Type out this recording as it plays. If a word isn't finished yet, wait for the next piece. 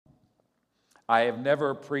I have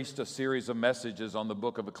never preached a series of messages on the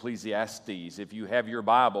book of Ecclesiastes. If you have your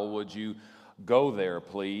Bible, would you go there,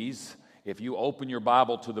 please? If you open your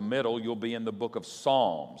Bible to the middle, you'll be in the book of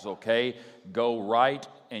Psalms, okay? Go right,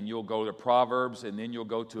 and you'll go to Proverbs, and then you'll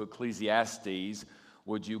go to Ecclesiastes.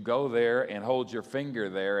 Would you go there and hold your finger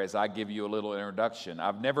there as I give you a little introduction?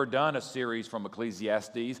 I've never done a series from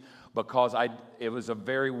Ecclesiastes because it was a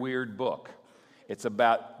very weird book. It's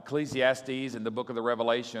about Ecclesiastes and the book of the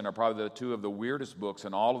Revelation are probably the two of the weirdest books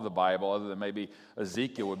in all of the Bible, other than maybe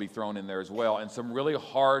Ezekiel would be thrown in there as well, and some really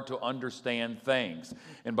hard to understand things.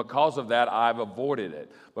 And because of that, I've avoided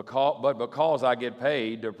it. But because I get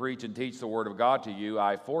paid to preach and teach the Word of God to you,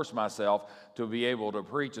 I force myself to be able to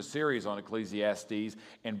preach a series on Ecclesiastes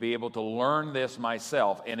and be able to learn this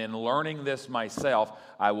myself. And in learning this myself,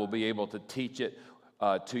 I will be able to teach it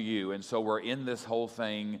to you. And so we're in this whole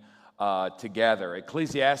thing together.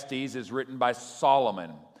 Ecclesiastes is written by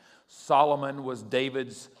Solomon. Solomon was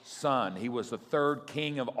David's son. He was the third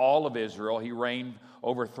king of all of Israel. He reigned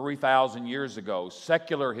over 3,000 years ago.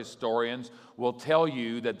 Secular historians will tell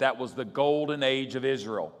you that that was the golden age of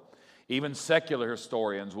Israel. Even secular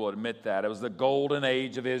historians will admit that. It was the golden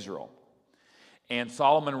age of Israel. And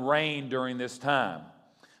Solomon reigned during this time.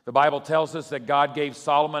 The Bible tells us that God gave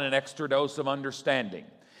Solomon an extra dose of understanding.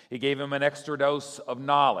 He gave him an extra dose of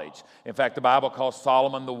knowledge. In fact, the Bible calls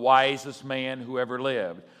Solomon the wisest man who ever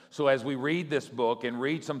lived. So as we read this book and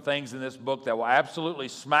read some things in this book that will absolutely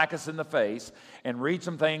smack us in the face, and read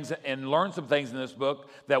some things and learn some things in this book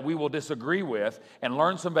that we will disagree with, and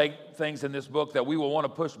learn some things in this book that we will want to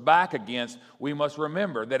push back against, we must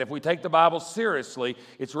remember that if we take the Bible seriously,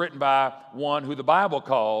 it's written by one who the Bible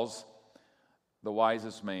calls the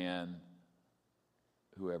wisest man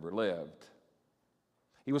who ever lived.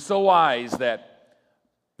 He was so wise that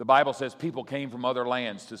the Bible says people came from other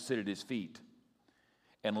lands to sit at his feet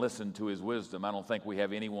and listen to his wisdom. I don't think we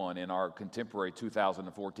have anyone in our contemporary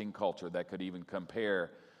 2014 culture that could even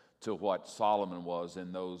compare to what Solomon was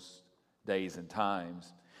in those days and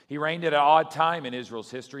times. He reigned at an odd time in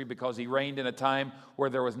Israel's history because he reigned in a time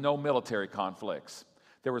where there was no military conflicts.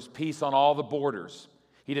 There was peace on all the borders.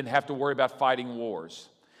 He didn't have to worry about fighting wars.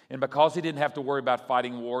 And because he didn't have to worry about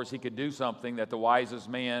fighting wars, he could do something that the wisest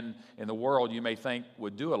man in the world, you may think,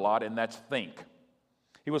 would do a lot, and that's think.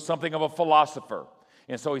 He was something of a philosopher.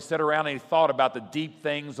 And so he sat around and he thought about the deep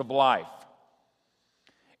things of life.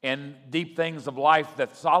 And deep things of life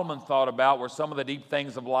that Solomon thought about were some of the deep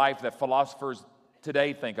things of life that philosophers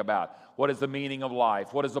today think about. What is the meaning of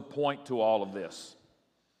life? What is the point to all of this?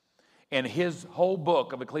 And his whole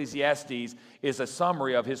book of Ecclesiastes is a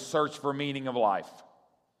summary of his search for meaning of life.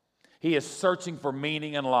 He is searching for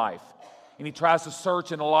meaning in life. And he tries to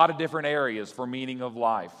search in a lot of different areas for meaning of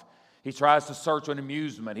life. He tries to search on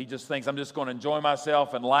amusement. He just thinks, I'm just going to enjoy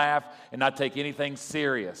myself and laugh and not take anything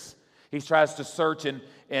serious. He tries to search and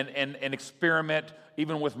experiment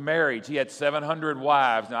even with marriage. He had 700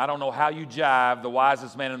 wives. Now, I don't know how you jive the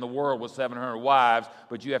wisest man in the world with 700 wives,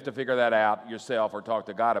 but you have to figure that out yourself or talk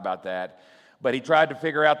to God about that. But he tried to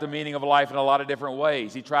figure out the meaning of life in a lot of different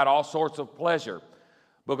ways. He tried all sorts of pleasure.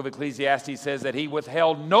 Book of Ecclesiastes says that he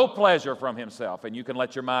withheld no pleasure from himself, and you can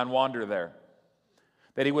let your mind wander there.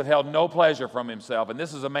 That he withheld no pleasure from himself. And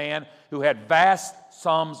this is a man who had vast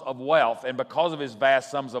sums of wealth, and because of his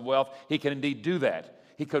vast sums of wealth, he can indeed do that.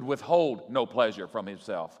 He could withhold no pleasure from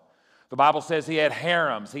himself. The Bible says he had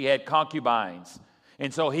harems, he had concubines,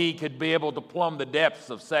 and so he could be able to plumb the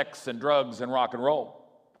depths of sex and drugs and rock and roll.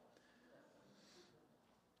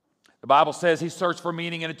 The Bible says he searched for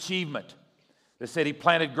meaning and achievement. They said he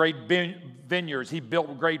planted great vineyards. He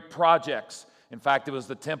built great projects. In fact, it was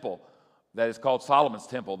the temple that is called Solomon's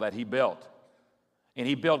temple that he built. And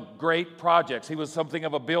he built great projects. He was something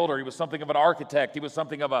of a builder. He was something of an architect. He was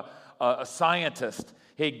something of a scientist.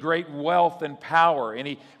 He had great wealth and power.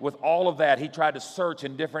 And with all of that, he tried to search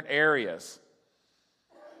in different areas.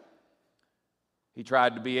 He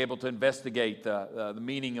tried to be able to investigate the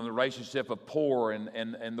meaning and the relationship of poor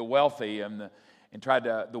and the wealthy and tried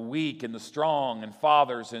the weak and the strong and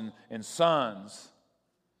fathers and sons.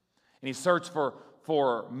 And he searched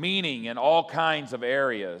for meaning in all kinds of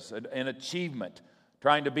areas and achievement,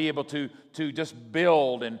 trying to be able to just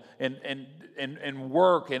build and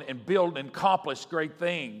work and build and accomplish great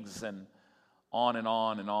things, and on and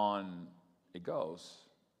on and on it goes.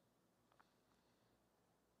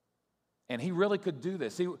 And he really could do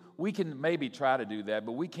this. See, we can maybe try to do that,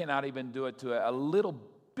 but we cannot even do it to a little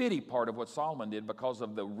bitty part of what Solomon did because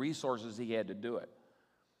of the resources he had to do it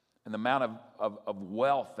and the amount of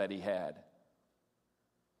wealth that he had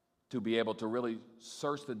to be able to really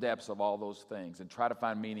search the depths of all those things and try to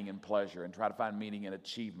find meaning and pleasure and try to find meaning and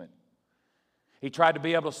achievement. He tried to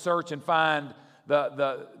be able to search and find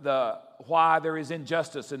the why there is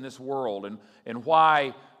injustice in this world, and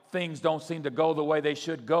why things don't seem to go the way they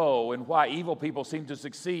should go, and why evil people seem to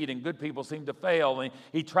succeed and good people seem to fail. And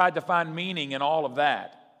he tried to find meaning in all of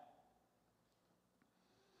that.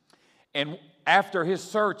 And after his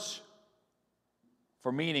search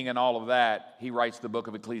for meaning in all of that, he writes the book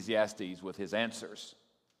of Ecclesiastes with his answers.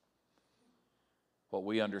 What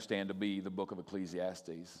we understand to be the book of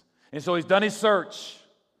Ecclesiastes. And so he's done his search.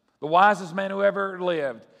 The wisest man who ever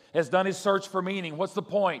lived has done his search for meaning. What's the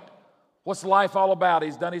point? What's life all about?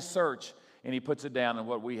 He's done his search, and he puts it down in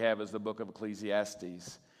what we have as the book of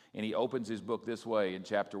Ecclesiastes. And he opens his book this way in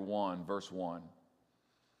chapter 1, verse 1.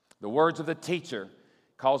 The words of the teacher.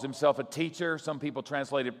 Calls himself a teacher. Some people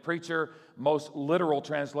translate it preacher. Most literal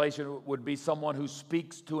translation would be someone who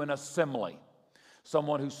speaks to an assembly.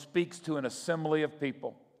 Someone who speaks to an assembly of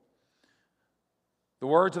people. The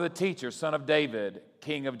words of the teacher, son of David,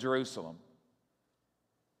 king of Jerusalem.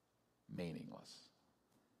 Meaningless.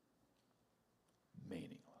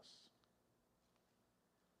 Meaningless.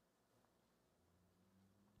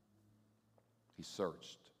 He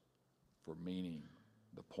searched for meaning,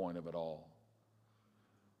 the point of it all,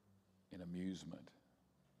 in amusement,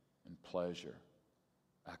 in pleasure,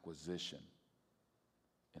 acquisition,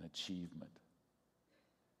 in achievement.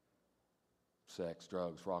 Sex,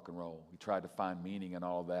 drugs, rock and roll. He tried to find meaning in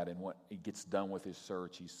all that, and when he gets done with his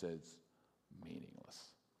search, he says, meaningless.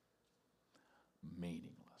 Meaningless.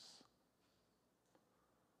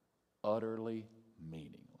 Utterly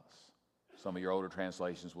meaningless. Some of your older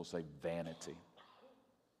translations will say vanity.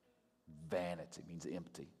 Vanity means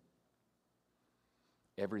empty.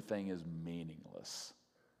 Everything is meaningless.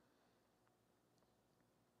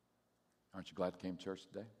 Aren't you glad you came to church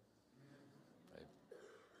today?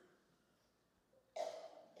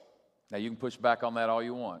 Now, you can push back on that all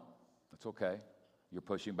you want. That's okay. You're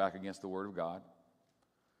pushing back against the Word of God.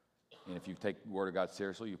 And if you take the Word of God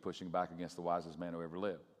seriously, you're pushing back against the wisest man who ever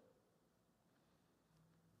lived.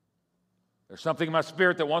 There's something in my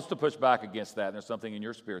spirit that wants to push back against that, and there's something in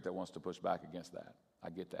your spirit that wants to push back against that. I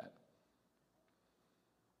get that.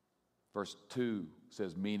 Verse 2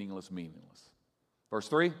 says meaningless, meaningless. Verse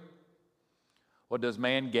 3, what does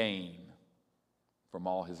man gain from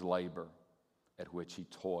all his labor at which he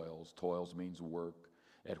toils? Toils means work,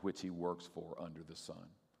 at which he works for under the sun.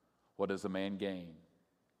 What does a man gain?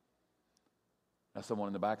 Now someone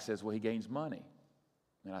in the back says, well, he gains money.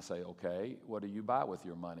 And I say, okay, what do you buy with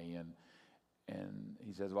your money? And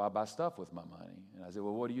he says, well, I buy stuff with my money. And I said,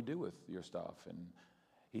 well, what do you do with your stuff? And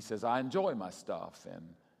he says, I enjoy my stuff. And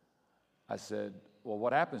I said, well,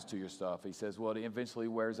 what happens to your stuff? He says, well, it eventually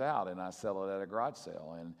wears out, and I sell it at a garage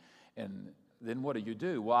sale. And then what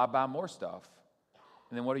do? Well, I buy more stuff.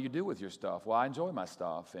 And then what do you do with your stuff? Well, I enjoy my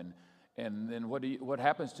stuff. And then what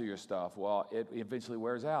happens to your stuff? Well, it eventually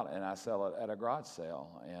wears out, and I sell it at a garage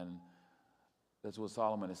sale. And that's what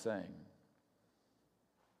Solomon is saying.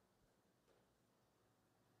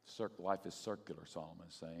 Life is circular, Solomon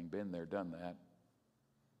is saying. Been there, done that.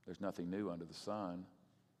 There's nothing new under the sun.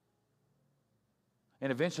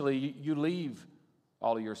 And eventually, you leave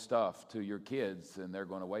all of your stuff to your kids, and they're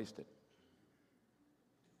going to waste it.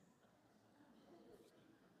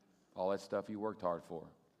 All that stuff you worked hard for,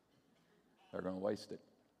 they're going to waste it.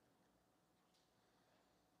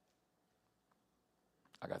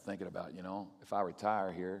 I got thinking about, if I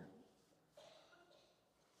retire here,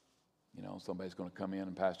 somebody's going to come in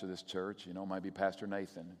and pastor this church. It might be Pastor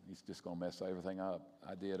Nathan. He's just going to mess everything up.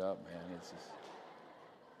 Idea it up, man.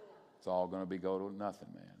 It's all going to go to nothing,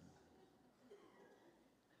 man.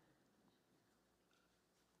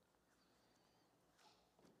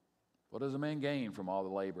 What does a man gain from all the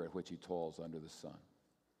labor at which he toils under the sun?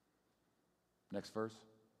 Next verse.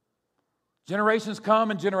 Generations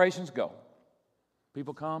come and generations go.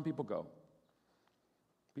 People come, people go.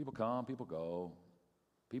 People come, people go.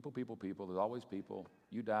 People. There's always people.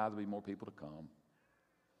 You die, there'll be more people to come.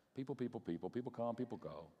 People. People come, people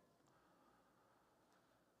go.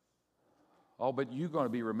 Oh, but you're going to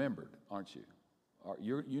be remembered, aren't you?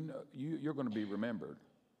 You're going to be remembered.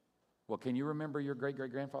 Well, can you remember your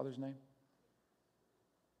great-great-grandfather's name?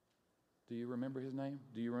 Do you remember his name?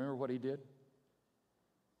 Do you remember what he did?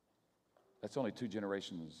 That's only 2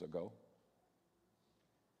 generations ago.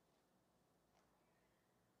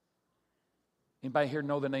 Anybody here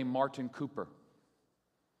know the name Martin Cooper?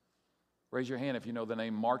 Raise your hand if you know the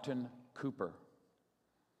name Martin Cooper.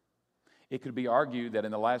 It could be argued that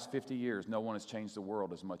in the last 50 years, no one has changed the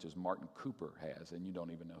world as much as Martin Cooper has, and you don't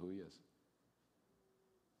even know who he is.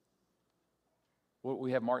 Well,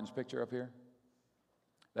 we have Martin's picture up here.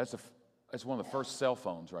 That's one of the first cell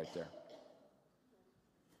phones right there.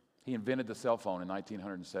 He invented the cell phone in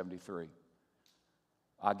 1973.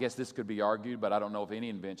 I guess this could be argued, but I don't know if any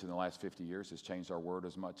invention in the last 50 years has changed our world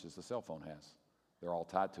as much as the cell phone has. They're all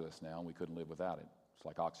tied to us now, and we couldn't live without it. It's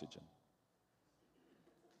like oxygen.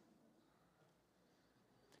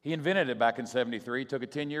 He invented it back in 73. It took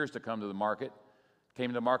it 10 years to come to the market. Came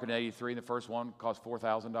to the market in 83, and the first one cost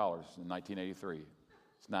 $4,000 in 1983.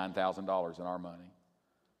 It's $9,000 in our money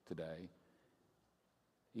today.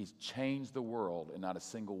 He's changed the world, and not a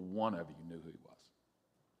single one of you knew who he was.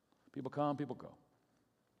 People come, people go.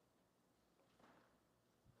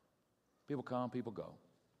 People come, people go.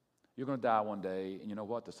 You're going to die one day, and you know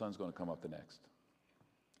what? The sun's going to come up the next.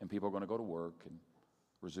 And people are going to go to work and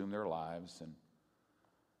resume their lives, and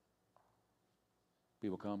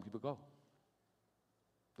people come, people go.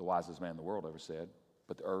 The wisest man in the world ever said,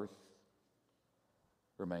 but the earth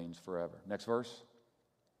remains forever. Next verse.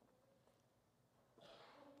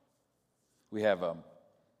 We have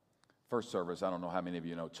first service. I don't know how many of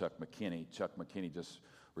you know Chuck McKinney. Chuck McKinney just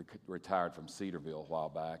retired from Cedarville a while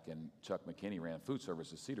back, and Chuck McKinney ran food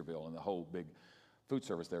service at Cedarville, and the whole big food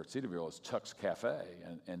service there at Cedarville is Chuck's Cafe,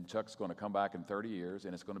 and Chuck's going to come back in 30 years,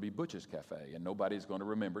 and it's going to be Butch's Cafe, and nobody's going to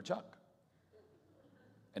remember Chuck.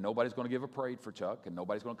 And nobody's going to give a parade for Chuck, and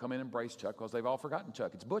nobody's going to come in and embrace Chuck because they've all forgotten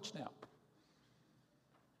Chuck. It's Butch now.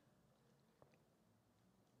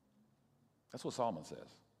 That's what Solomon says.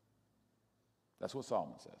 That's what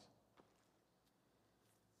Solomon says.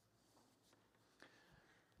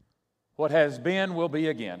 What has been will be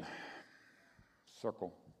again.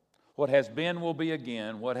 Circle. What has been will be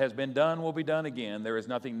again. What has been done will be done again. There is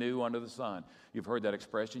nothing new under the sun. You've heard that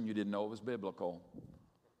expression. You didn't know it was biblical.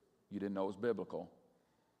 You didn't know it was biblical.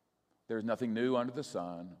 There's nothing new under the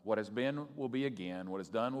sun. What has been will be again. What is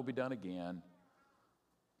done will be done again.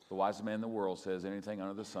 The wisest man in the world says anything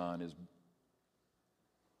under the sun is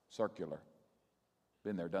circular.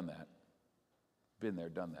 Been there, done that. Been there,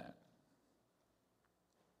 done that.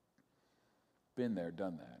 Been there,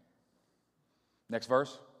 done that. Next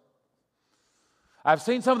verse. I've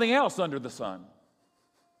seen something else under the sun.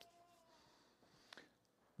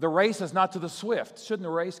 The race is not to the swift. Shouldn't the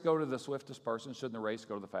race go to the swiftest person? Shouldn't the race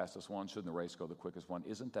go to the fastest one? Shouldn't the race go to the quickest one?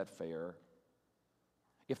 Isn't that fair?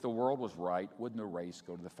 If the world was right, wouldn't the race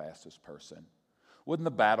go to the fastest person? Wouldn't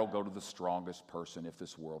the battle go to the strongest person if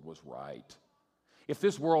this world was right? If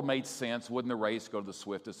this world made sense, wouldn't the race go to the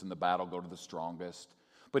swiftest and the battle go to the strongest?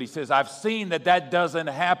 But he says, I've seen that doesn't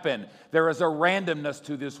happen. There is a randomness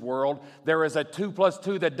to this world. There is a 2 plus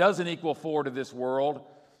 2 that doesn't equal 4 to this world.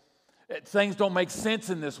 Things don't make sense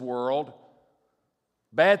in this world.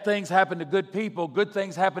 Bad things happen to good people. Good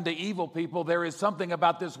things happen to evil people. There is something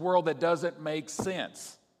about this world that doesn't make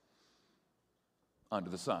sense under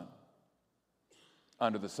the sun.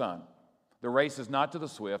 Under the sun. The race is not to the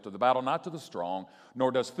swift, or the battle not to the strong,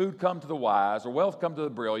 nor does food come to the wise, or wealth come to the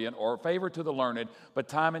brilliant, or favor to the learned, but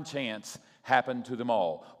time and chance happen to them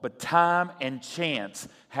all. But time and chance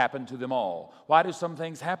happen to them all. Why do some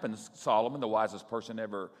things happen, Solomon, the wisest person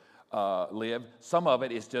ever lived? Some of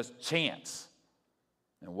it is just chance.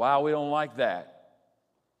 And why we don't like that?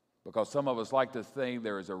 Because some of us like to think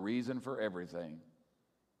there is a reason for everything.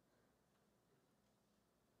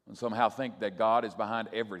 And somehow think that God is behind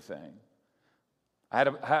everything.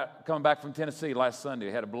 Coming back from Tennessee last Sunday,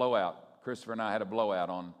 I had a blowout. Christopher and I had a blowout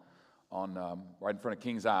on right in front of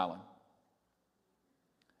Kings Island.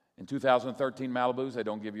 In 2013 Malibus, they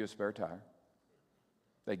don't give you a spare tire.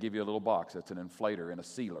 They give you a little box. It's an inflator and a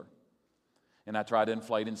sealer. And I tried to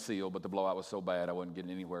inflate and seal, but the blowout was so bad I wasn't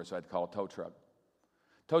getting anywhere, so I had to call a tow truck.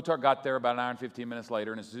 Tow truck got there about an hour and 15 minutes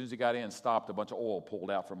later, and as soon as he got in and stopped, a bunch of oil pulled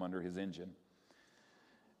out from under his engine.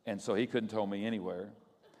 And so he couldn't tow me anywhere.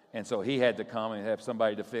 And so he had to come and have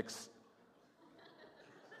somebody to fix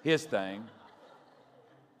his thing.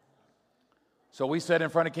 So we sat in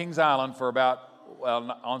front of Kings Island for about,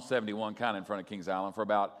 on 71, kind of in front of Kings Island, for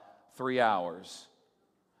about 3 hours.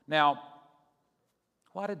 Now,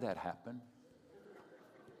 why did that happen?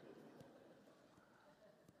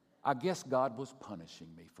 I guess God was punishing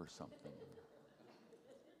me for something.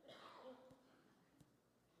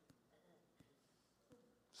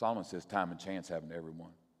 Solomon says time and chance happen to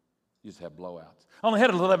everyone. You just have blowouts. I only had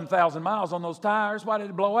 11,000 miles on those tires. Why did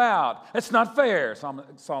it blow out? It's not fair.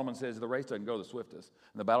 Solomon says the race doesn't go the swiftest,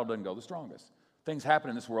 and the battle doesn't go the strongest. Things happen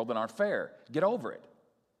in this world that aren't fair. Get over it.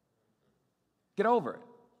 Get over it.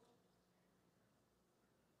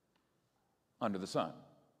 Under the sun,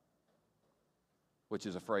 which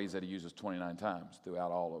is a phrase that he uses 29 times throughout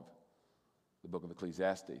all of the book of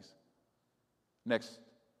Ecclesiastes. Next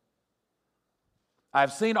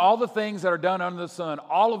I've seen all the things that are done under the sun.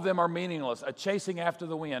 All of them are meaningless, a chasing after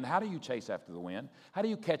the wind. How do you chase after the wind? How do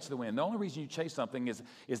you catch the wind? The only reason you chase something is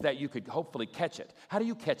that you could hopefully catch it. How do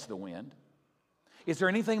you catch the wind? Is there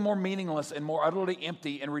anything more meaningless and more utterly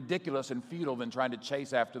empty and ridiculous and futile than trying to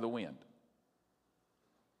chase after the wind?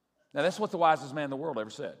 Now, that's what the wisest man in the world ever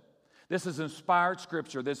said. This is inspired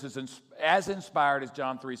scripture. This is as inspired as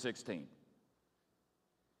John 3:16.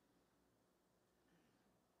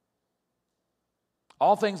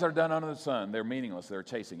 All things that are done under the sun, they're meaningless. They're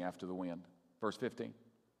chasing after the wind. Verse 15.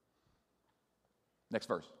 Next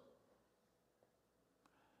verse.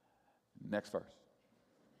 Next verse.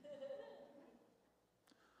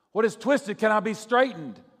 What is twisted cannot be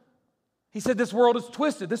straightened. He said this world is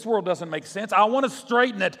twisted. This world doesn't make sense. I want to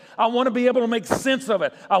straighten it. I want to be able to make sense of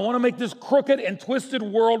it. I want to make this crooked and twisted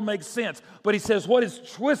world make sense. But he says what is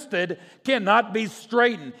twisted cannot be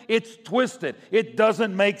straightened. It's twisted. It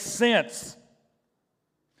doesn't make sense.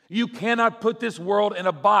 You cannot put this world in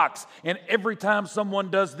a box, and every time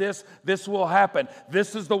someone does this, this will happen.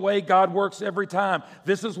 This is the way God works every time.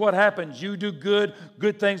 This is what happens. You do good,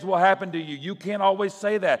 good things will happen to you. You can't always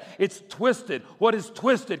say that. It's twisted. What is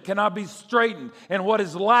twisted cannot be straightened, and what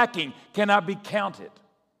is lacking cannot be counted.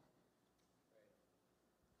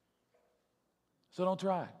 So don't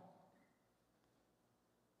try.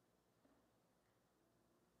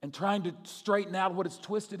 And trying to straighten out what is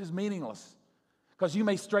twisted is meaningless. Because you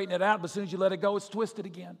may straighten it out, but as soon as you let it go, it's twisted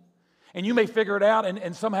again. And you may figure it out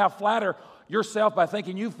and somehow flatter yourself by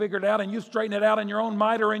thinking you figured it out and you straighten it out in your own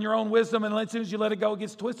might or in your own wisdom, and as soon as you let it go, it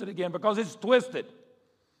gets twisted again because it's twisted.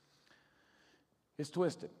 It's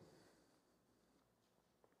twisted.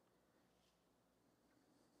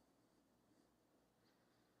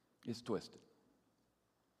 It's twisted.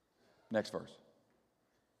 Next verse.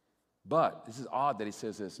 But, this is odd that he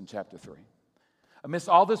says this in chapter 3. Amidst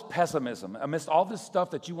all this pessimism, amidst all this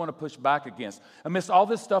stuff that you want to push back against, amidst all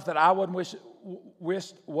this stuff that I would wish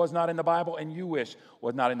was not in the Bible and you wish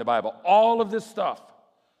was not in the Bible, all of this stuff,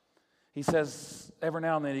 he says every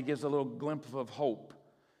now and then he gives a little glimpse of hope.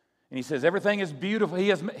 And he says everything is beautiful.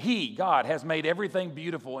 God, has made everything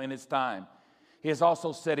beautiful in its time. He has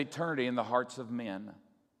also set eternity in the hearts of men.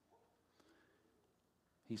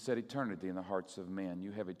 He set eternity in the hearts of men.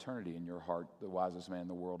 You have eternity in your heart, the wisest man in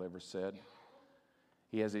the world ever said.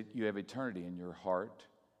 You have eternity in your heart,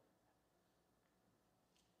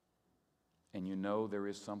 and you know there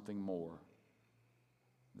is something more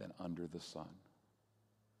than under the sun.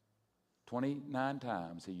 29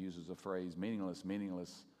 times he uses the phrase meaningless,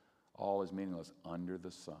 meaningless, all is meaningless, under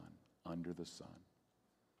the sun, under the sun,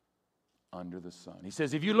 under the sun. He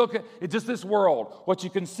says if you look at just this world, what you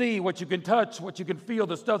can see, what you can touch, what you can feel,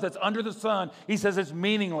 the stuff that's under the sun, he says it's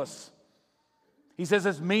meaningless. He says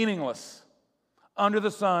it's meaningless. Under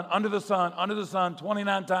the sun, under the sun, under the sun,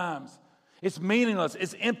 29 times. It's meaningless,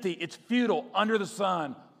 it's empty, it's futile, under the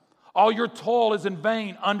sun. All your toil is in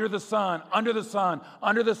vain, under the sun, under the sun,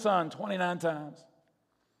 under the sun, 29 times.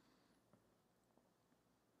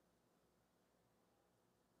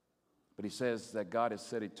 But he says that God has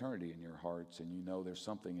set eternity in your hearts, and you know there's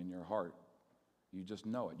something in your heart. You just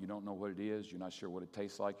know it. You don't know what it is. You're not sure what it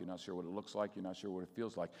tastes like. You're not sure what it looks like. You're not sure what it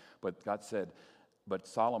feels like. But God said, but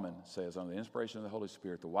Solomon says, under the inspiration of the Holy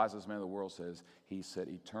Spirit, the wisest man of the world says, he set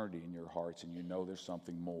eternity in your hearts, and you know there's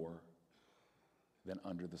something more than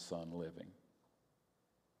under the sun living.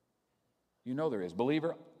 You know there is.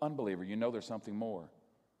 Believer, unbeliever, you know there's something more.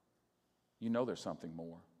 You know there's something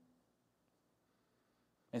more.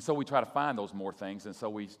 And so we try to find those more things, and so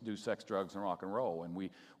we do sex, drugs, and rock and roll, and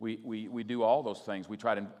we do all those things. We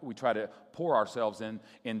try to pour ourselves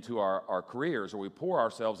into our careers, or we pour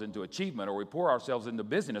ourselves into achievement, or we pour ourselves into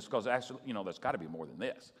business, because actually, there's got to be more than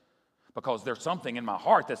this. Because there's something in my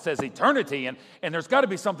heart that says eternity, and there's got to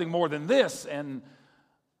be something more than this. And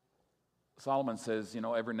Solomon says,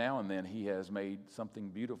 every now and then he has made something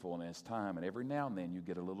beautiful in his time, and every now and then you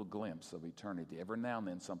get a little glimpse of eternity. Every now and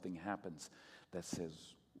then something happens that says,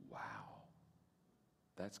 wow,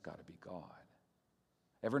 that's got to be God.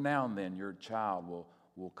 Every now and then your child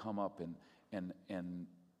will come up and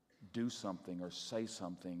do something or say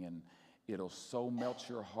something, and it'll so melt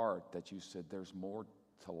your heart that you said, there's more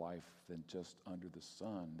to life than just under the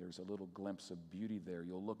sun. There's a little glimpse of beauty there.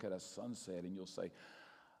 You'll look at a sunset and you'll say,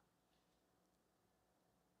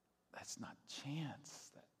 that's not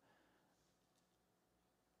chance.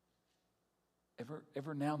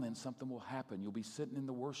 Every now and then something will happen. You'll be sitting in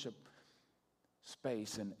the worship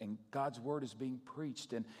space and God's word is being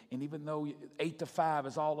preached. And even though 8 to 5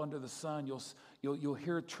 is all under the sun, you'll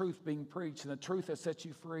hear truth being preached, and the truth that sets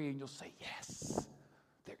you free, and you'll say, yes,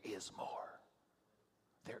 there is more.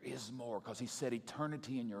 there is more, because he said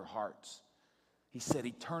eternity in your hearts. He said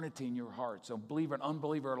eternity in your heart. So believer and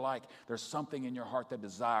unbeliever alike, there's something in your heart that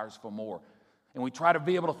desires for more. And we try to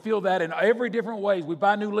be able to feel that in every different ways. We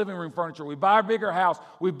buy new living room furniture. We buy a bigger house.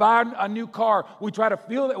 We buy a new car. We try to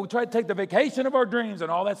feel that. We try to take the vacation of our dreams, and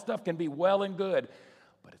all that stuff can be well and good.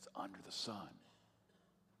 But it's under the sun.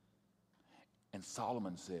 And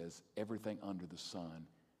Solomon says everything under the sun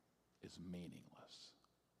is meaningless.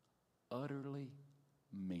 Utterly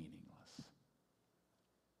meaningless.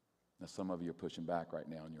 Now, some of you are pushing back right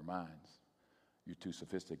now in your minds. You're too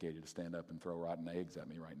sophisticated to stand up and throw rotten eggs at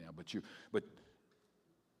me right now. But you're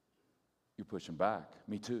pushing back.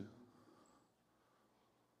 Me too.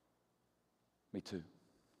 Me too.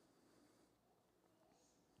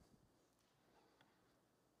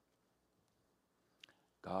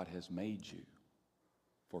 God has made you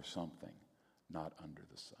for something not under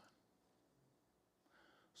the sun.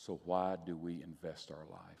 So why do we invest our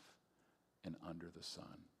life in under the sun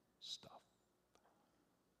stuff?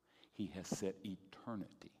 He has set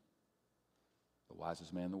eternity. The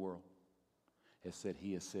wisest man in the world has said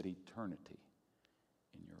he has set eternity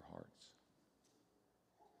in your hearts.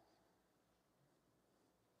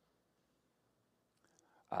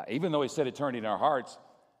 Even though he set eternity in our hearts,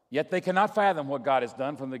 yet they cannot fathom what God has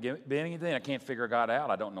done from the beginning to the end. I can't figure God out.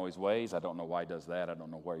 I don't know his ways. I don't know why he does that. I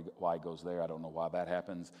don't know why he goes there. I don't know why that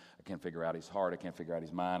happens. I can't figure out his heart. I can't figure out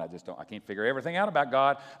his mind. I can't figure everything out about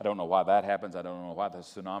God. I don't know why that happens. I don't know why the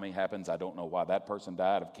tsunami happens. I don't know why that person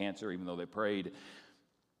died of cancer even though they prayed.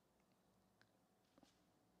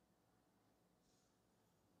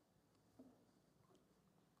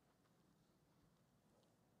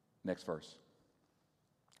 Next verse.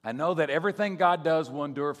 I know that everything God does will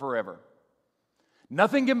endure forever.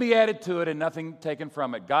 Nothing can be added to it and nothing taken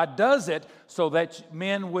from it. God does it so that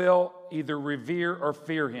men will either revere or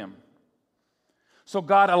fear him. So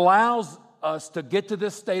God allows us to get to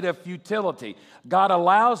this state of futility. God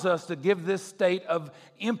allows us to give this state of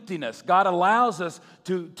emptiness. God allows us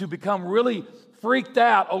to become really freaked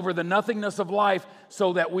out over the nothingness of life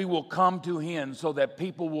so that we will come to him, so that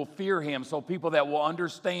people will fear him, so people that will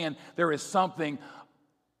understand there is something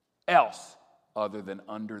else other than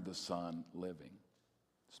under the sun living.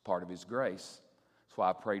 It's part of his grace. That's why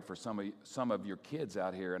I prayed for some of your kids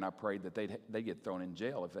out here, and I prayed that they get thrown in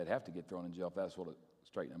jail if they'd have to get thrown in jail, if that's what would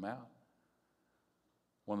straighten them out.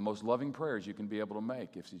 One of the most loving prayers you can be able to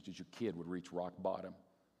make is that your kid would reach rock bottom.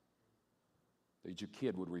 That your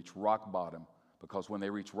kid would reach rock bottom, because when they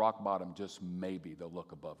reach rock bottom, just maybe they'll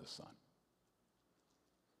look above the sun.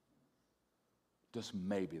 Just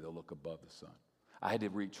maybe they'll look above the sun. I had to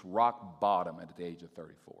reach rock bottom at the age of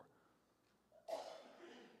 34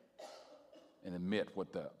 and admit what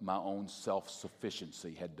my own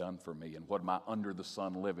self-sufficiency had done for me and what my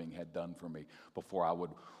under-the-sun living had done for me before I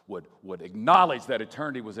would acknowledge that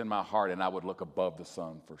eternity was in my heart, and I would look above the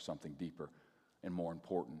sun for something deeper and more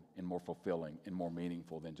important and more fulfilling and more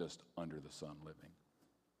meaningful than just under-the-sun living.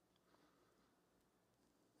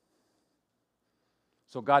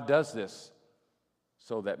 So God does this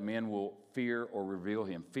so that men will fear or reveal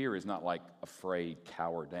him. Fear is not like afraid,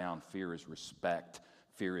 cower down. Fear is respect.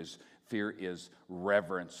 Fear is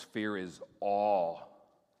reverence. Fear is awe.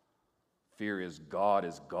 Fear is God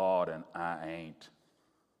and I ain't.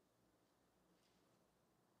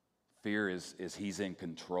 Fear is he's in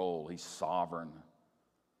control. He's sovereign.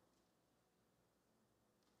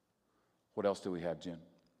 What else do we have, Jen?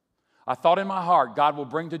 I thought in my heart, God will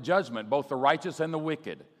bring to judgment both the righteous and the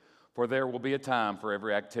wicked. For there will be a time for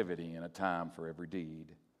every activity and a time for every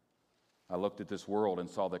deed. I looked at this world and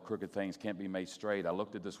saw that crooked things can't be made straight. I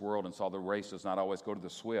looked at this world and saw the race does not always go to the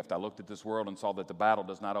swift. I looked at this world and saw that the battle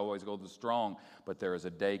does not always go to the strong. But there is a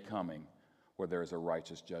day coming where there is a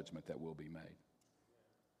righteous judgment that will be made.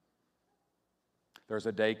 There's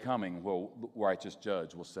a day coming where the righteous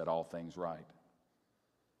judge will set all things right.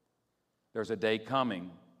 There's a day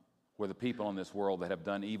coming where the people in this world that have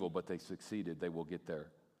done evil but they succeeded, they will get their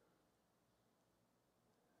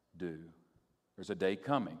due. There's a day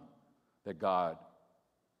coming that God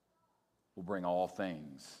will bring all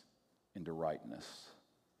things into rightness.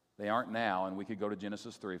 They aren't now, and we could go to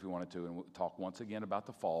Genesis 3 if we wanted to and talk once again about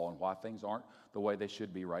the fall and why things aren't the way they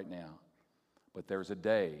should be right now. But there's a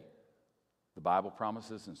day, the Bible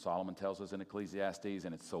promises, and Solomon tells us in Ecclesiastes,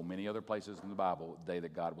 and it's so many other places in the Bible, the day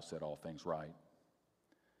that God will set all things right.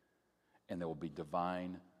 And there will be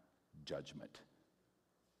divine judgment.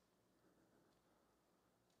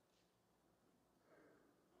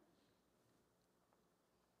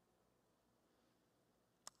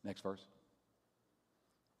 Next verse.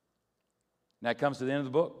 Now it comes to the end of the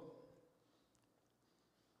book.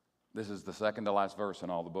 This is the second to last verse in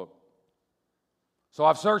all the book. So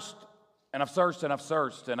I've searched and I've searched and I've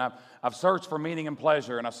searched, and I've searched for meaning and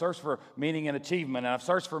pleasure, and I've searched for meaning and achievement, and I've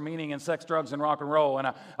searched for meaning in sex, drugs, and rock and roll, and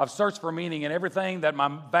I've searched for meaning in everything that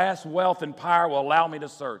my vast wealth and power will allow me to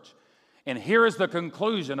search. And here is the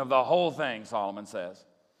conclusion of the whole thing, Solomon says.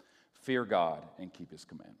 Fear God and keep His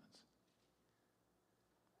commandments.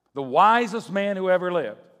 The wisest man who ever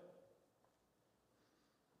lived,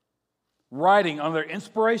 writing under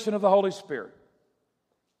inspiration of the Holy Spirit,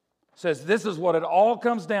 says this is what it all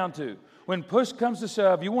comes down to. When push comes to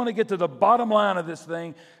shove, you want to get to the bottom line of this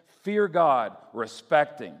thing, fear God,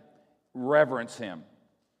 respect Him, reverence Him,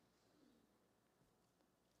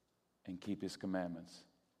 and keep His commandments.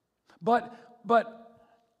 But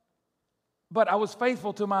I was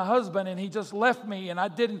faithful to my husband, and he just left me, and I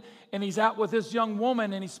didn't, and he's out with this young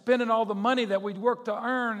woman, and he's spending all the money that we'd worked to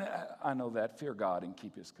earn. I know that. Fear God and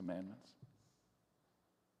keep His commandments.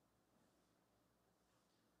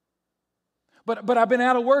 But I've been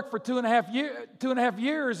out of work for 2.5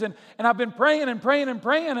 years, and I've been praying and praying and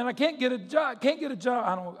praying, and I can't get a job.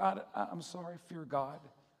 I'm sorry. Fear God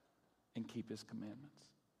and keep His commandments.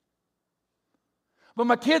 But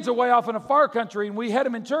my kids are way off in a far country, and we had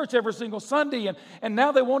them in church every single Sunday, and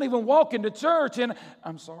now they won't even walk into church. And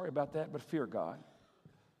I'm sorry about that, but fear God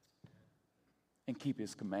and keep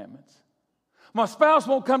His commandments. My spouse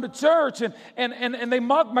won't come to church, and they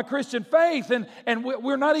mock my Christian faith, and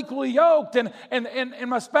we're not equally yoked, and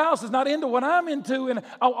my spouse is not into what I'm into, and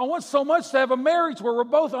I want so much to have a marriage where we're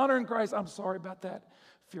both honoring Christ. I'm sorry about that.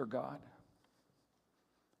 Fear God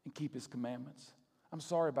and keep His commandments. I'm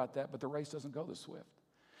sorry about that, but the race doesn't go the swift,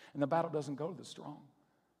 and the battle doesn't go to the strong.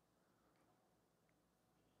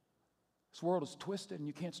 This world is twisted, and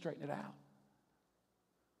you can't straighten it out.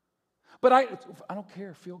 But I don't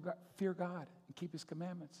care. Fear God and keep His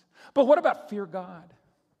commandments. But what about fear God?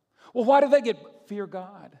 Well, why do they get fear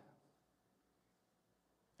God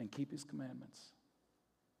and keep His commandments?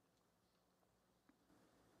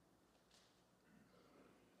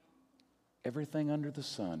 Everything under the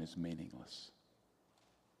sun is meaningless.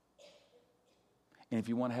 And if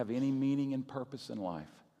you want to have any meaning and purpose in life,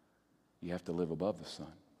 you have to live above the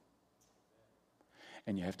sun.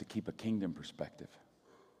 And you have to keep a kingdom perspective.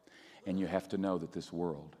 And you have to know that this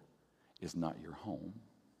world is not your home.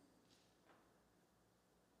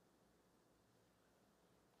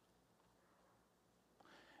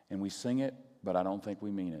 And we sing it, but I don't think we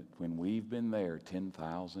mean it. When we've been there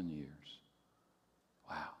 10,000 years.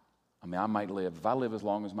 Wow. I mean, I might live. If I live as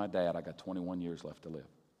long as my dad, I got 21 years left to live.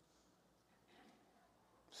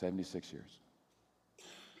 76 years.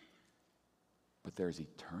 But there's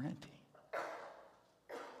eternity.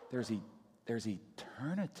 There's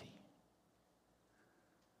eternity.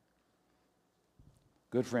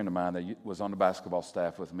 Good friend of mine that was on the basketball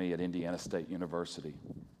staff with me at Indiana State University.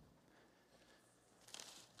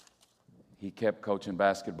 He kept coaching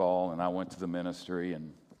basketball, and I went to the ministry,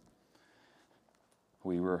 and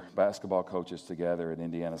we were basketball coaches together at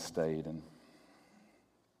Indiana State. And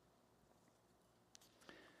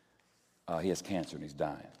he has cancer, and he's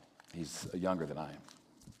dying. He's younger than I am.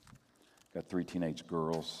 Got 3 teenage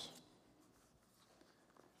girls.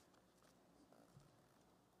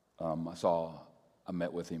 I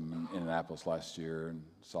met with him in Indianapolis last year and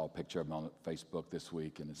saw a picture of him on Facebook this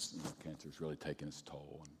week, and his cancer's really taken its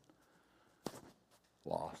toll and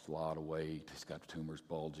lost a lot of weight. He's got tumors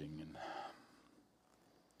bulging, and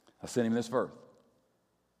I sent him this verse.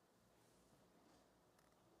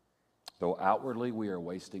 Though outwardly we are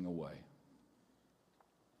wasting away,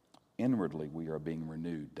 inwardly we are being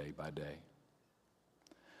renewed day by day.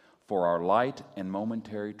 For our light and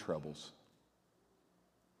momentary troubles.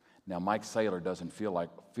 Now, Mike Saylor doesn't feel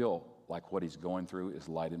like what he's going through is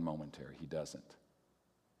light and momentary. He doesn't.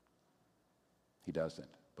 He doesn't.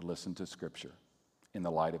 But listen to Scripture in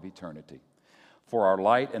the light of eternity. For our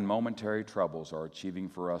light and momentary troubles are achieving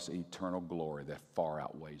for us eternal glory that far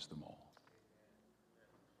outweighs them all.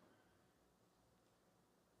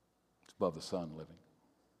 It's above the sun living.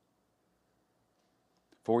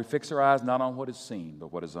 For we fix our eyes not on what is seen,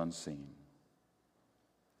 but what is unseen.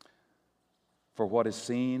 For what is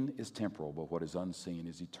seen is temporal, but what is unseen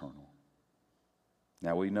is eternal.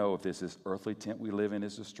 Now we know if this earthly tent we live in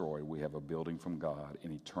is destroyed, we have a building from God,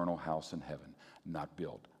 an eternal house in heaven, not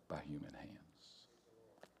built by human hands.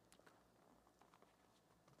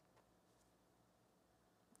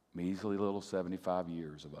 Measly little 75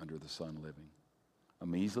 years of under the sun living. A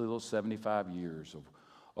measly little 75 years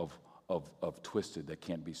of twisted that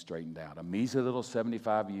can't be straightened out. A measly little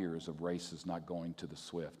 75 years of races not going to the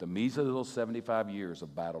swift. A measly little 75 years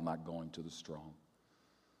of battle not going to the strong.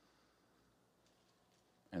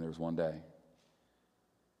 And there's one day,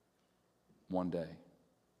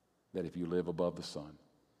 that if you live above the sun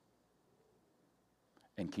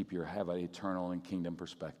and have an eternal and kingdom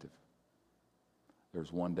perspective,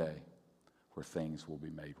 there's one day where things will be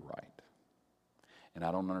made right. And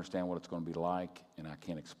I don't understand what it's going to be like, and I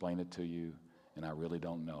can't explain it to you, and I really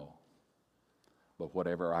don't know. But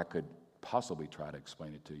whatever I could possibly try to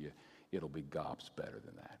explain it to you, it'll be gobs better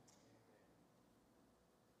than that.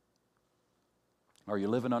 Are you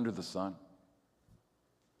living under the sun?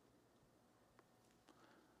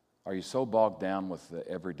 Are you so bogged down with the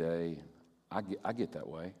everyday? I get that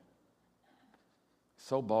way.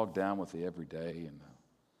 So bogged down with the everyday, and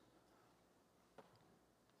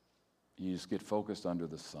you just get focused under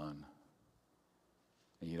the sun,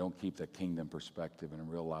 and you don't keep that kingdom perspective and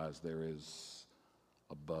realize there is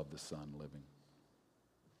above the sun living.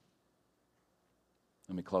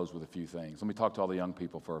 Let me close with a few things. Let me talk to all the young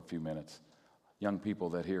people for a few minutes. Young people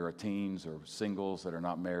that here are teens or singles that are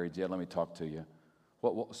not married yet, let me talk to you.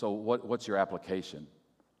 What's your application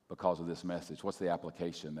because of this message? What's the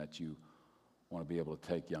application that you want to be able to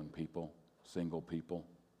take, young people, single people?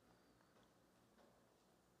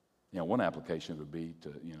 One application would be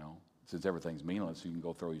to, since everything's meaningless, you can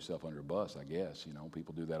go throw yourself under a bus, I guess.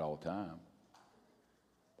 People do that all the time.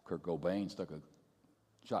 Kurt Cobain stuck a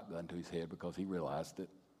shotgun to his head because he realized it.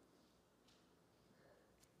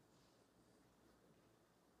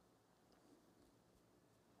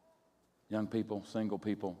 Young people, single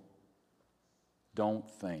people, don't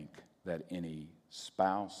think that any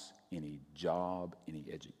spouse, any job, any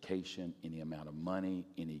education, any amount of money,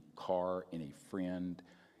 any car, any friend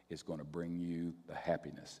is going to bring you the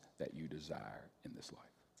happiness that you desire in this life.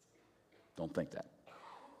 Don't think that.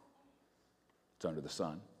 It's under the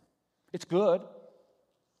sun. It's good.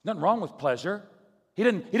 Nothing wrong with pleasure. He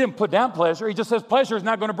didn't put down pleasure. He just says pleasure is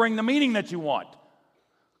not going to bring the meaning that you want.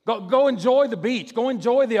 Go enjoy the beach. Go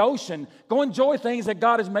enjoy the ocean. Go enjoy things that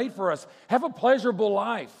God has made for us. Have a pleasurable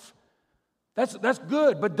life. That's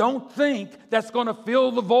good, but don't think that's going to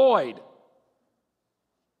fill the void.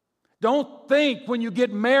 Don't think when you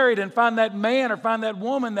get married and find that man or find that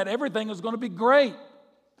woman that everything is going to be great.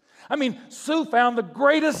 I mean, Sue found the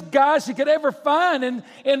greatest guy she could ever find, and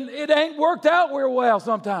it ain't worked out real well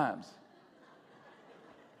sometimes.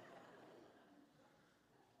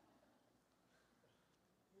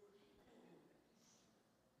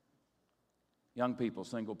 Young people,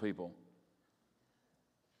 single people,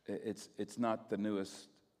 it's not the newest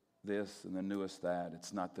this and the newest that.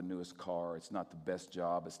 It's not the newest car. It's not the best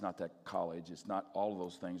job. It's not that college. It's not all of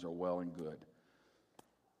those things are well and good.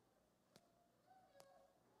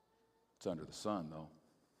 It's under the sun, though.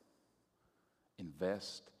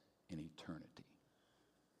 Invest in eternity.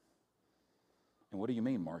 And what do you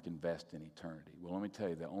mean, Mark, invest in eternity? Well, let me tell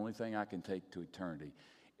you, the only thing I can take to eternity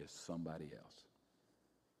is somebody else.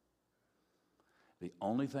 The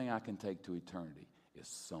only thing I can take to eternity is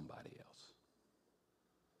somebody else.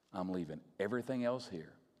 I'm leaving everything else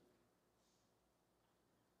here.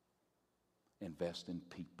 Invest in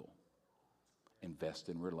people. Invest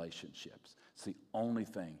in relationships. It's the only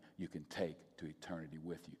thing you can take to eternity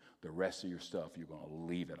with you. The rest of your stuff, you're going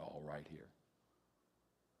to leave it all right here.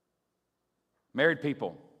 Married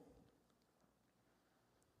people,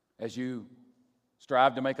 as you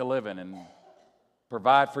strive to make a living and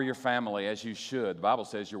provide for your family as you should, the Bible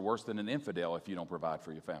says you're worse than an infidel if you don't provide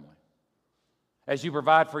for your family. As you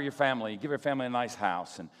provide for your family, give your family a nice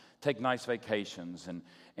house and take nice vacations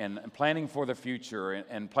and planning for the future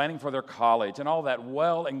and planning for their college and all that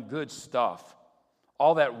well and good stuff.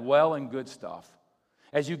 All that well and good stuff.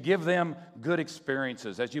 As you give them good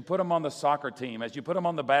experiences, as you put them on the soccer team, as you put them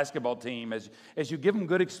on the basketball team, as you give them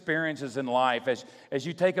good experiences in life, as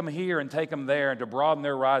you take them here and take them there and to broaden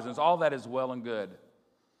their horizons, all that is well and good.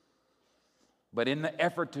 But in the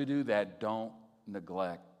effort to do that, don't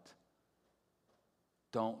neglect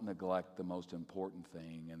the most important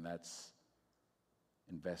thing, and that's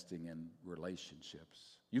investing in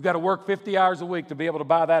relationships. You've got to work 50 hours a week to be able to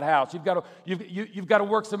buy that house. You've got to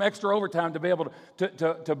work some extra overtime to be able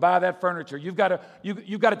to buy that furniture. You've got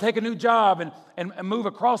to take a new job and move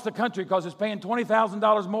across the country because it's paying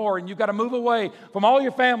 $20,000 more, and you've got to move away from all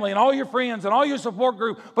your family and all your friends and all your support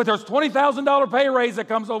group, but there's $20,000 pay raise that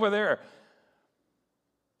comes over there.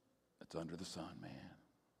 It's under the sun, man.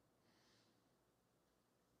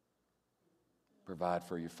 Provide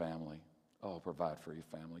for your family. Oh, provide for your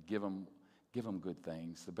family. Give them good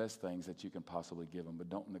things, the best things that you can possibly give them, but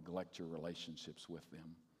don't neglect your relationships with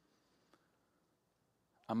them.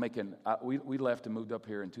 we left and moved up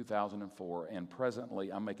here in 2004, and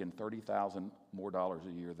presently I'm making $30,000 more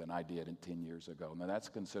a year than I did in 10 years ago. Now that's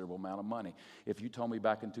a considerable amount of money. If you told me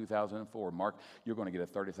back in 2004, Mark, you're going to get a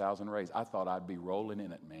 $30,000 raise, I thought I'd be rolling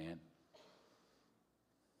in it, man.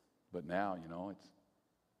 But now, it's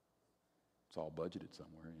all budgeted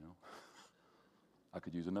somewhere, I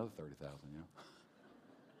could use another $30,000,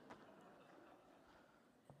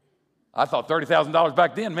 I thought $30,000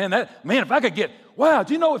 back then, man, if I could get, wow,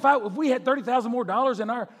 do you know if we had $30,000 more in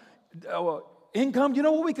our income, you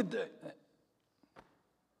know what we could do? It's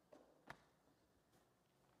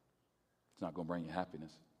not going to bring you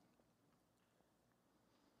happiness.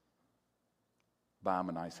 Buy them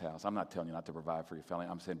a nice house. I'm not telling you not to provide for your family.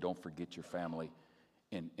 I'm saying don't forget your family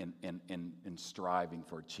in striving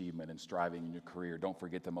for achievement and striving in your career. Don't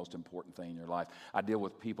forget the most important thing in your life. I deal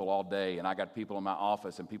with people all day, and I got people in my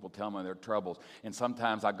office, and people tell me their troubles. And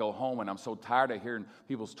sometimes I go home, and I'm so tired of hearing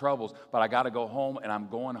people's troubles, but I got to go home, and I'm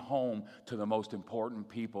going home to the most important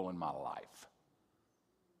people in my life.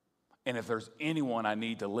 And if there's anyone I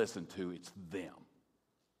need to listen to, it's them.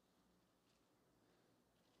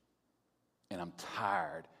 And I'm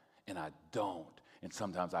tired, and I don't. And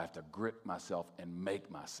sometimes I have to grip myself and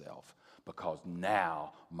make myself, because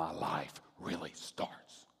now my life really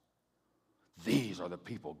starts. These are the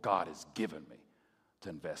people God has given me to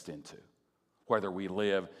invest into. Whether we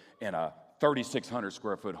live in a 3,600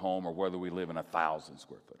 square foot home or whether we live in a 1,000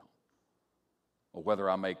 square foot home. Or whether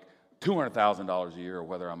I make $200,000 a year or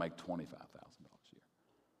whether I make $25,000 a year.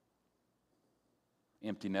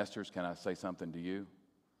 Empty nesters, can I say something to you?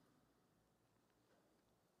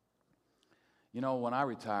 When I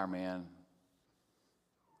retire, man,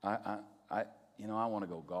 I want to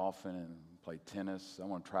go golfing and play tennis. I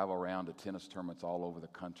want to travel around to tennis tournaments all over the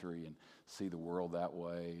country and see the world that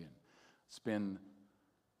way and spend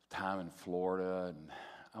time in Florida. And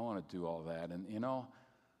I want to do all that. And,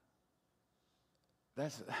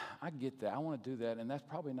 I get that. I want to do that, and that's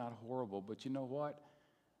probably not horrible. But you know what?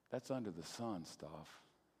 That's under the sun stuff.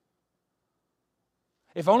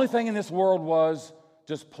 If only thing in this world was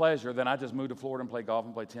just pleasure, then I just move to Florida and play golf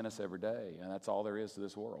and play tennis every day, and that's all there is to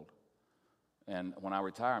this world. And when I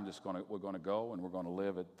retire, we're going to go and we're going to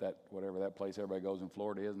live at that whatever that place everybody goes in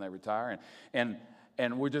Florida is, and they retire, and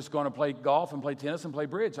we're just going to play golf and play tennis and play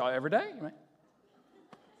bridge every day, man.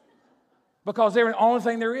 Because the only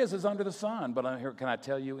thing there is under the sun. But here, can I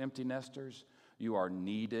tell you, empty nesters, you are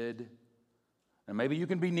needed, and maybe you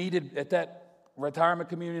can be needed at that retirement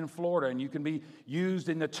community in Florida, and you can be used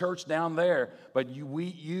in the church down there. But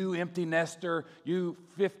you empty nester, you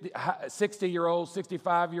 60-year-old,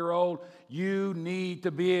 65-year-old, you need to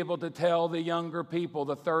be able to tell the younger people,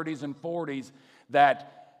 the 30s and 40s,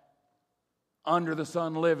 that under the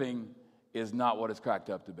sun living is not what it's cracked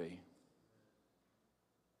up to be.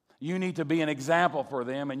 You need to be an example for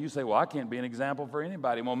them, and you say, well, I can't be an example for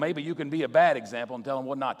anybody. Well, maybe you can be a bad example and tell them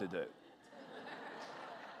what not to do.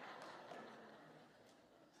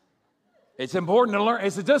 It's important to learn.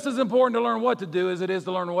 It's just as important to learn what to do as it is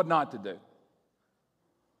to learn what not to do.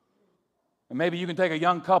 And maybe you can take a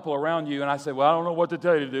young couple around you, and I say, well, I don't know what to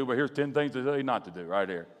tell you to do, but here's 10 things to tell you not to do right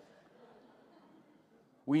here.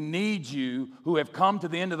 We need you who have come to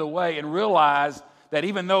the end of the way and realize that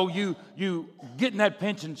even though you getting that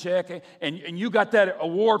pension check and you got that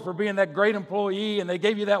award for being that great employee, and they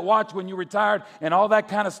gave you that watch when you retired and all that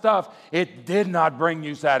kind of stuff, it did not bring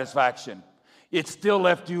you satisfaction. It still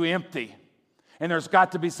left you empty. And there's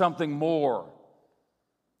got to be something more.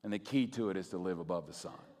 And the key to it is to live above the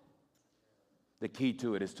sun. The key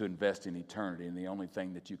to it is to invest in eternity. And the only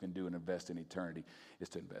thing that you can do and invest in eternity is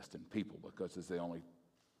to invest in people, because it's the only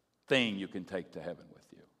thing you can take to heaven with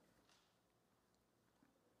you.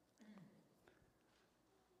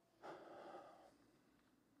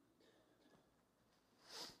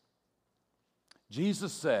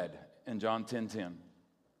 Jesus said in John 10:10,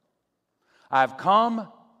 I have come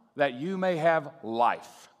that you may have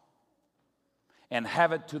life and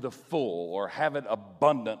have it to the full, or have it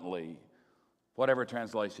abundantly, whatever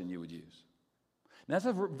translation you would use. And that's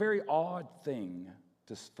a very odd thing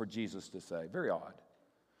for Jesus to say, very odd.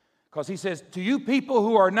 Because he says, to you people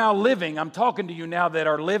who are now living, I'm talking to you now that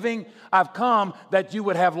are living, I've come that you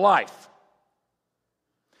would have life.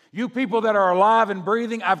 You people that are alive and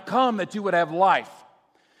breathing, I've come that you would have life.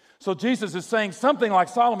 So Jesus is saying something like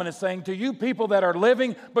Solomon is saying, to you people that are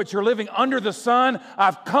living, but you're living under the sun,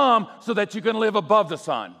 I've come so that you can live above the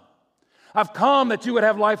sun. I've come that you would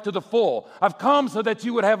have life to the full. I've come so that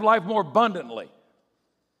you would have life more abundantly.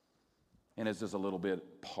 And it's just a little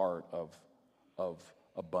bit part of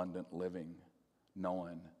abundant living,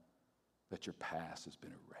 knowing that your past has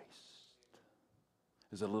been erased.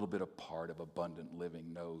 is a little bit of part of abundant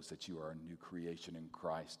living knows that you are a new creation in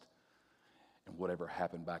Christ. And whatever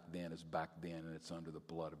happened back then is back then, and it's under the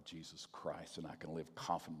blood of Jesus Christ. And I can live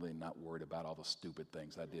confidently and not worried about all the stupid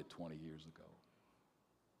things I did 20 years ago.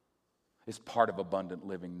 It's part of abundant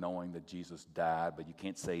living knowing that Jesus died, but you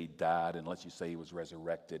can't say he died unless you say he was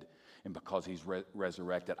resurrected. And because he's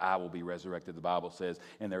resurrected, I will be resurrected, the Bible says.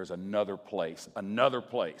 And there's another place.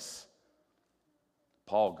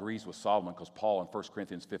 Paul agrees with Solomon because Paul in 1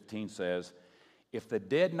 Corinthians 15 says, if the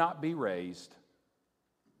dead not be raised,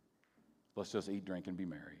 let's just eat, drink, and be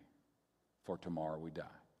merry, for tomorrow we die.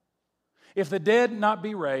 If the dead not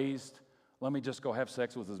be raised, let me just go have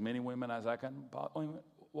sex with as many women as I can.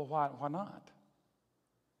 Well, why not?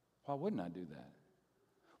 Why wouldn't I do that?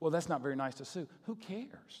 Well, that's not very nice to Sue. Who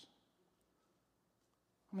cares?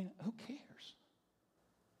 I mean, who cares?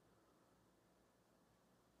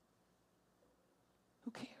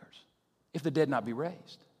 Who cares? If the dead not be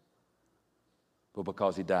raised. But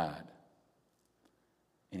because he died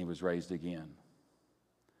and he was raised again,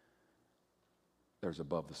 there's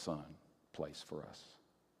above the sun place for us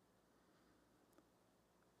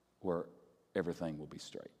where everything will be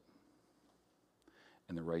straight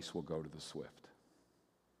and the race will go to the swift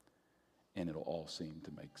and it'll all seem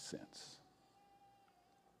to make sense.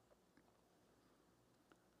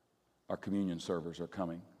 Our communion servers are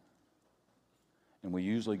coming, and we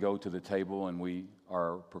usually go to the table and we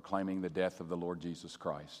are proclaiming the death of the Lord Jesus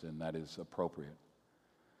Christ, and that is appropriate.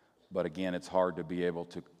 But again, it's hard to be able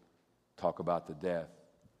to talk about the death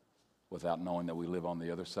without knowing that we live on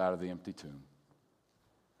the other side of the empty tomb.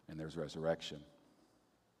 And there's resurrection.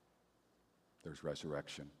 There's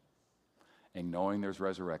resurrection. And knowing there's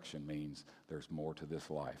resurrection means there's more to this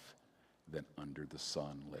life than under the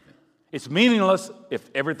sun living. It's meaningless if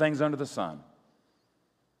everything's under the sun.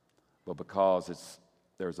 But because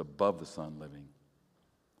there's above the sun living,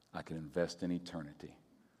 I can invest in eternity.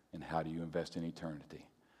 And how do you invest in eternity?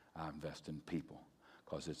 I invest in people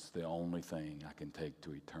because it's the only thing I can take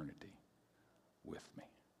to eternity with me.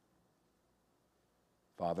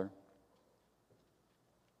 Father,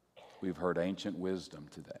 we've heard ancient wisdom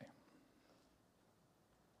today.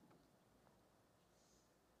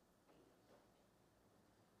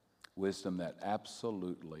 Wisdom that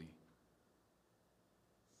absolutely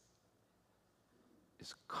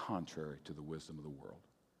is contrary to the wisdom of the world.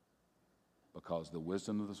 Because the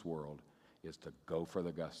wisdom of this world is to go for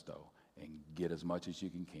the gusto and get as much as you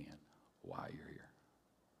can while you're here.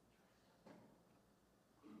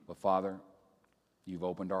 But Father, you've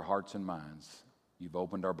opened our hearts and minds. You've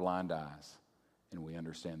opened our blind eyes, and we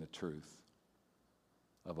understand the truth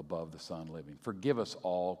of above the sun living. Forgive us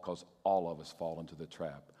all, because all of us fall into the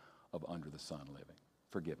trap of under the sun living.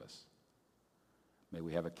 Forgive us. May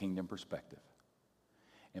we have a kingdom perspective.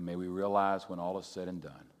 And may we realize when all is said and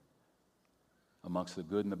done, amongst the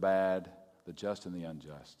good and the bad, the just and the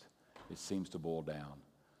unjust, it seems to boil down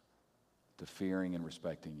to fearing and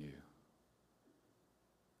respecting you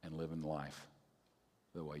and living life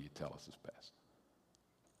the way you tell us is best.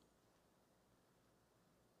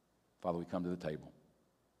 Father, we come to the table,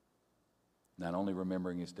 not only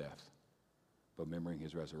remembering his death, but remembering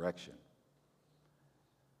his resurrection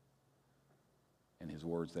and his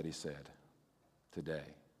words that he said,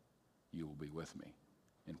 today you will be with me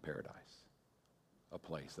in paradise, a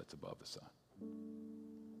place that's above the sun.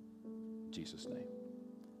 In Jesus' name,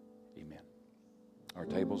 amen. Our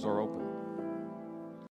tables are open.